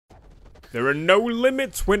There are no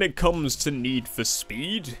limits when it comes to Need for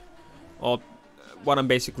Speed. Or what I'm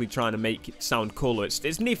basically trying to make it sound cooler.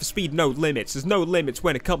 It's Need for Speed, no limits. There's no limits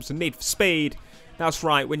when it comes to Need for Speed. That's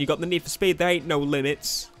right, when you got the Need for Speed, there ain't no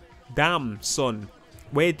limits. Damn, son.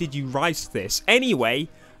 Where did you write this? Anyway,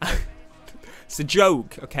 it's a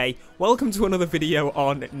joke, okay? Welcome to another video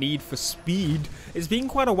on Need for Speed. It's been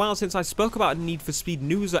quite a while since I spoke about Need for Speed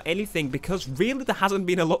news or anything, because really there hasn't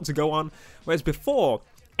been a lot to go on. Whereas before,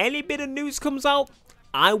 any bit of news comes out,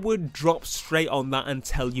 I would drop straight on that and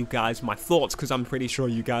tell you guys my thoughts, because I'm pretty sure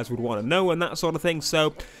you guys would want to know and that sort of thing.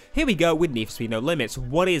 So here we go with Need for Speed No Limits.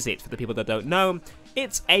 What is it, for the people that don't know?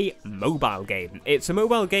 It's a mobile game. It's a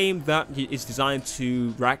mobile game that is designed to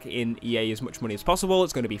rack in EA as much money as possible.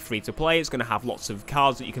 It's going to be free to play. It's going to have lots of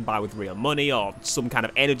cars that you can buy with real money, or some kind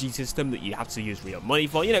of energy system that you have to use real money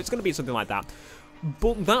for. You know, it's going to be something like that.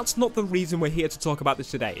 But that's not the reason we're here to talk about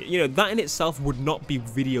this today. You know, that in itself would not be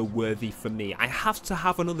video worthy for me. I have to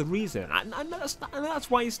have another reason. And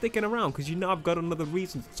that's why you're sticking around, because you know I've got another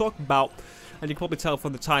reason to talk about. And you can probably tell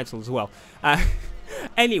from the title as well.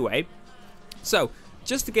 Anyway, so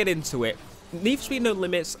just to get into it, Need for Speed No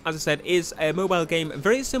Limits, as I said, is a mobile game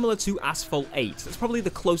very similar to Asphalt 8. That's probably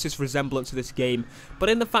the closest resemblance to this game, but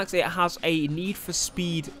in the fact that it has a Need for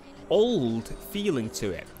Speed old feeling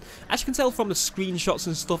to it. As you can tell from the screenshots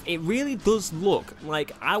and stuff, it really does look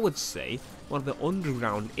like, I would say, one of the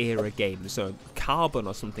Underground era games, so Carbon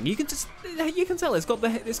or something. You can tell it's got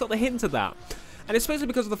the hint of that. And especially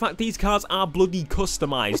because of the fact these cars are bloody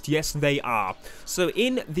customized. Yes, they are. So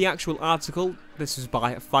in the actual article, this is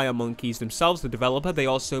by Fire Monkeys themselves, the developer. They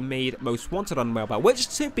also made Most Wanted on mobile, which,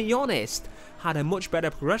 to be honest, had a much better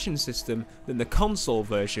progression system than the console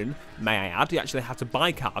version, may I add. You actually had to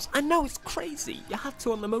buy cars. I know, it's crazy. You had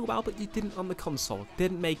to on the mobile, but you didn't on the console.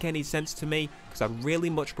 Didn't make any sense to me, because I really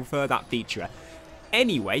much prefer that feature.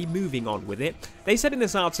 Anyway, moving on with it. They said in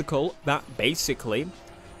this article that basically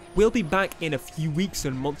we'll be back in a few weeks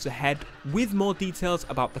and months ahead with more details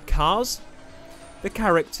about the cars, the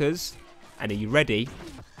characters, and are you ready?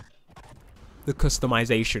 The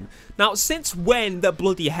customization. Now, since when the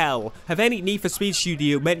bloody hell have any Need for Speed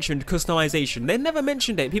studio mentioned customization? They never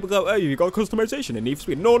mentioned it. People go, oh, you got customization in Need for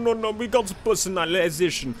Speed. No, we got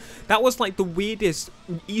personalization. That was like the weirdest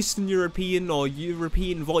Eastern European or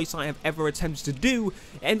European voice I have ever attempted to do.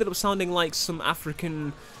 It ended up sounding like some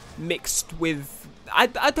African mixed with, I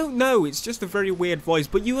don't know, it's just a very weird voice,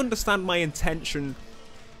 but you understand my intention.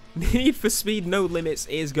 Need for Speed No Limits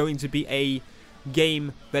is going to be a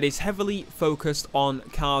game that is heavily focused on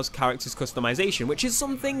cars, characters, customization, which is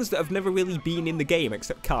some things that have never really been in the game,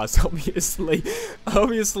 except cars, obviously.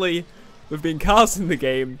 Obviously, there've been cars in the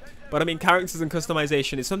game, but I mean, characters and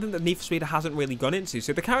customization is something that Need for Speed hasn't really gone into.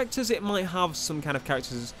 So the characters, it might have some kind of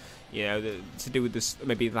characters, you know, to do with this,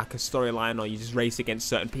 maybe like a storyline, or you just race against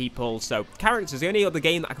certain people. So characters, the only other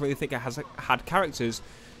game that I can really think has had characters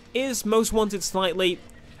is Most Wanted slightly,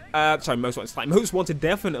 Most Wanted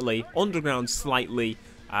definitely, Underground slightly,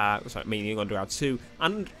 meaning Underground 2,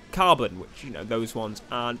 and Carbon, which, you know, those ones.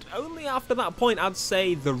 And only after that point, I'd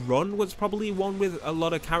say The Run was probably one with a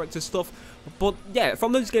lot of character stuff. But yeah,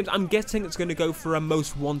 from those games, I'm guessing it's going to go for a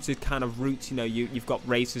Most Wanted kind of route. You know, you've got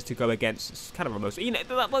races to go against. It's kind of a most, you know,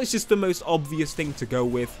 that's just the most obvious thing to go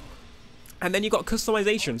with. And then you've got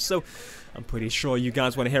customization. So I'm pretty sure you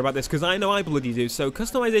guys want to hear about this, because I know I bloody do. So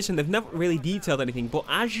customization, they've never really detailed anything, but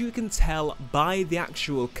as you can tell by the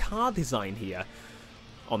actual car design here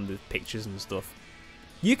on the pictures and stuff,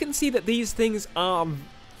 you can see that these things are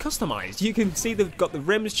customized. You can see they've got the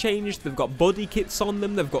rims changed, they've got body kits on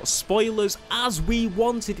them, they've got spoilers, as we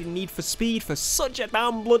wanted in Need for Speed for such a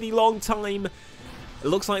damn bloody long time. It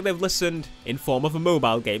looks like they've listened in form of a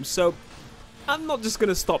mobile game. So I'm not just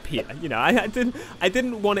gonna stop here, you know. I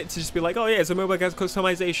didn't want it to just be like, oh yeah, it's a mobile game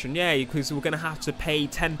customization, yeah, because we're gonna have to pay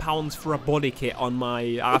 £10 for a body kit on my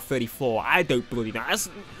R34. I don't bloody know. That's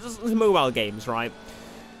mobile games, right?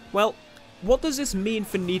 Well, what does this mean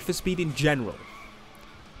for Need for Speed in general?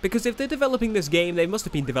 Because if they're developing this game, they must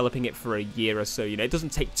have been developing it for a year or so, you know. It doesn't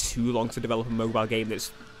take too long to develop a mobile game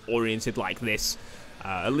that's oriented like this,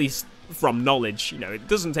 at least from knowledge. You know, it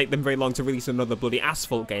doesn't take them very long to release another bloody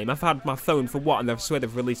Asphalt game. I've had my phone for what, and I swear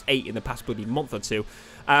they've released 8 in the past bloody month or two.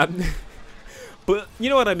 But you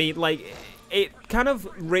know what I mean? Like, it kind of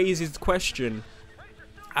raises the question,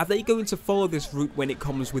 are they going to follow this route when it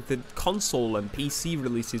comes with the console and PC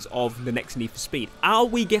releases of the next Need for Speed? Are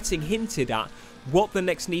we getting hinted at what the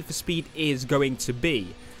next Need for Speed is going to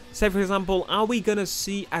be? Say, for example, are we going to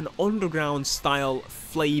see an Underground style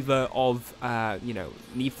flavour of, you know,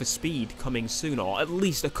 Need for Speed coming soon, or at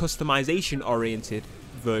least a customization oriented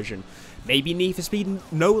version? Maybe Need for Speed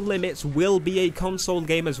No Limits will be a console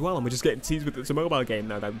game as well, and we're just getting teased with it's a mobile game.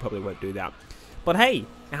 No, that probably won't do that. But hey,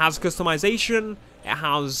 it has customization, it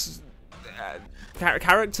has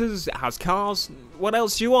characters, it has cars. What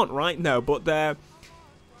else do you want, right? No, but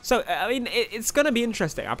so, I mean, it's going to be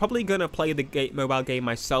interesting. I'm probably going to play the mobile game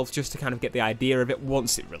myself just to kind of get the idea of it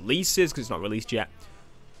once it releases, because it's not released yet.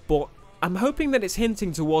 But I'm hoping that it's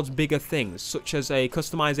hinting towards bigger things, such as a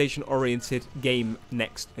customization-oriented game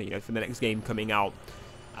next, for the next game coming out.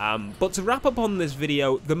 But to wrap up on this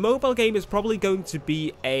video, the mobile game is probably going to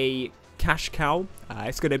be a cash cow.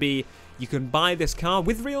 It's going to be, you can buy this car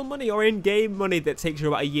with real money or in-game money that takes you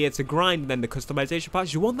about a year to grind. And then the customization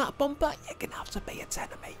parts, you want that bumper? You're going to have to pay a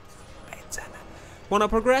tenner, mate. Pay a tenner. Want to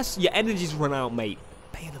progress? Your energy's run out, mate.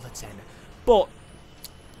 Pay another tenner. But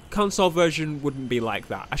console version wouldn't be like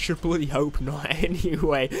that. I should bloody hope not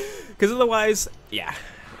anyway. Because otherwise, yeah.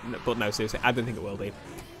 But no, seriously, I don't think it will be.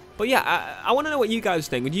 But yeah, I want to know what you guys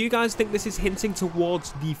think. Do you guys think this is hinting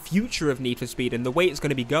towards the future of Need for Speed and the way it's going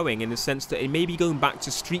to be going, in the sense that it may be going back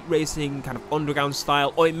to street racing, kind of underground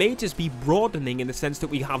style, or it may just be broadening in the sense that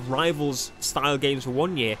we have Rivals style games for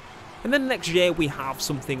 1 year, and then next year we have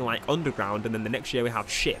something like Underground, and then the next year we have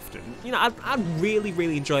Shift. And, I'd really,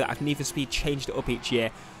 really enjoy that if Need for Speed changed it up each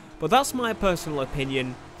year. But that's my personal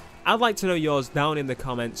opinion. I'd like to know yours down in the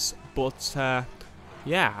comments. But,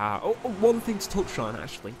 yeah. One thing to touch on,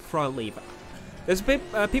 actually, before I leave. There's been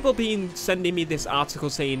people been sending me this article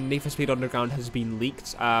saying Need for Speed Underground has been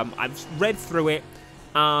leaked. I've read through it,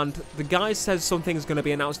 and the guy says something's going to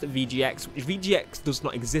be announced at VGX. VGX does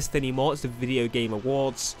not exist anymore. It's the Video Game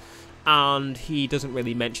Awards. And he doesn't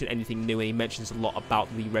really mention anything new, and he mentions a lot about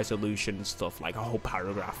the resolution stuff, like a whole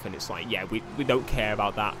paragraph, and it's like, yeah, we don't care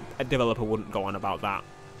about that. A developer wouldn't go on about that.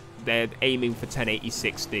 They're aiming for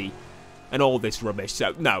 1080-60 and all this rubbish,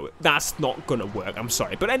 so no, that's not gonna work, I'm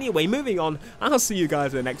sorry. But anyway, moving on, I'll see you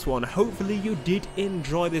guys in the next one. Hopefully you did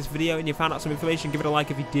enjoy this video and you found out some information. Give it a like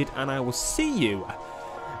if you did, and I will see you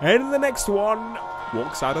in the next one.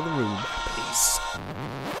 Walks out of the room. Peace.